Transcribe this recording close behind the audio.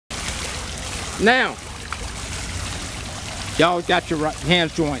Now, y'all got your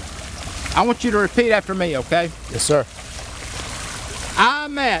hands joined. I want you to repeat after me, okay? Yes, sir. I,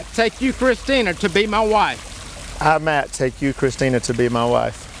 Matt, take you, Kristina, to be my wife. I, Matt, take you, Kristina, to be my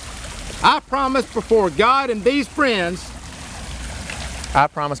wife. I promise before God and these friends I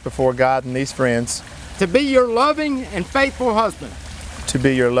promise before God and these friends to be your loving and faithful husband. To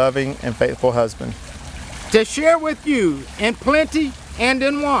be your loving and faithful husband. To share with you in plenty and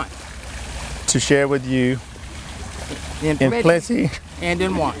in want. To share with you in plenty and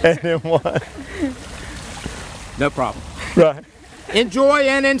in want. And in want. No problem. Right. In joy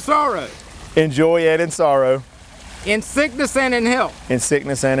and in sorrow. In joy and in sorrow. In sickness and in health. In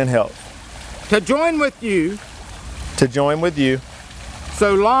sickness and in health. To join with you. To join with you.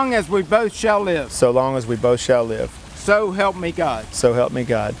 So long as we both shall live. So long as we both shall live. So help me God. So help me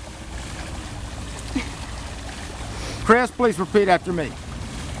God. Chris, please repeat after me.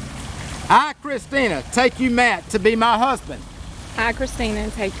 I, Kristina, take you, Matt, to be my husband. I,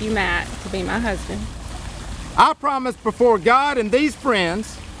 Kristina, take you, Matt, to be my husband. I promise before God and these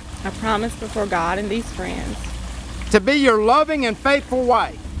friends. I promise before God and these friends. To be your loving and faithful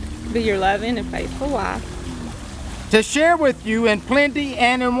wife. To be your loving and faithful wife. To share with you in plenty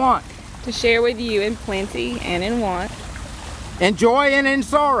and in want. To share with you in plenty and in want. In joy and in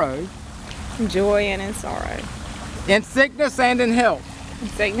sorrow. In joy and in sorrow. In sickness and in health. In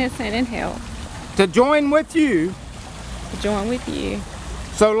sickness and in health. To join with you. To join with you.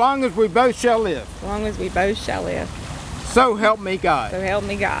 So long as we both shall live. As long as we both shall live. So help me God. So help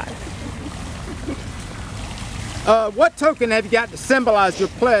me God. What token have you got to symbolize your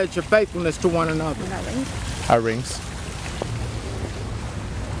pledge of faithfulness to one another? Our rings.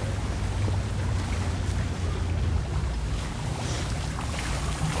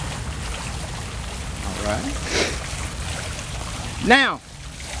 All right. Now,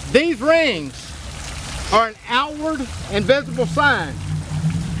 these rings are an outward and visible sign.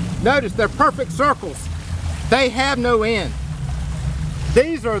 Notice they're perfect circles. They have no end.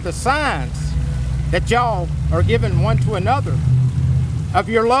 These are the signs that y'all are giving one to another of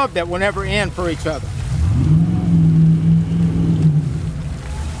your love that will never end for each other.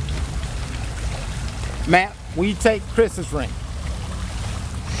 Matt, will you take Chris's ring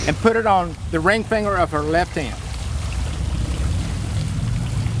and put it on the ring finger of her left hand?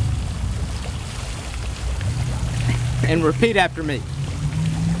 And repeat after me.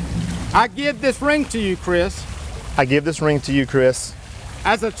 I give this ring to you, Chris. I give this ring to you, Chris.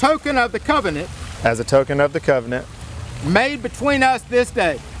 As a token of the covenant. As a token of the covenant. Made between us this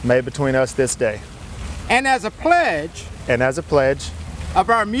day. Made between us this day. And as a pledge. And as a pledge. Of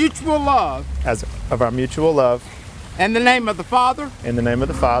our mutual love. Of our mutual love. In the name of the Father. In the name of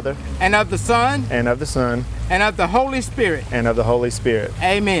the Father. And of the Son. And of the Son. And of the Holy Spirit. And of the Holy Spirit.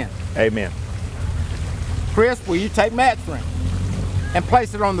 Amen. Amen. Chris, will you take Matt's ring and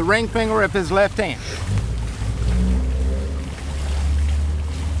place it on the ring finger of his left hand?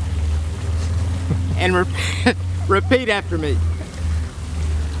 And repeat after me.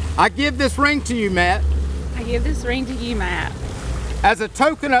 I give this ring to you, Matt. I give this ring to you, Matt. As a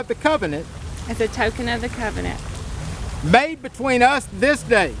token of the covenant. As a token of the covenant. Made between us this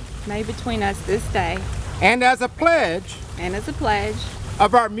day. Made between us this day. And as a pledge. And as a pledge.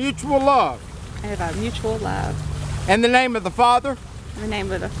 Of our mutual love. And of our mutual love. In the name of the Father. In the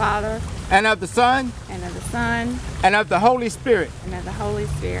name of the Father. And of the Son. And of the Son. And of the Holy Spirit. And of the Holy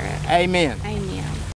Spirit. Amen. Amen.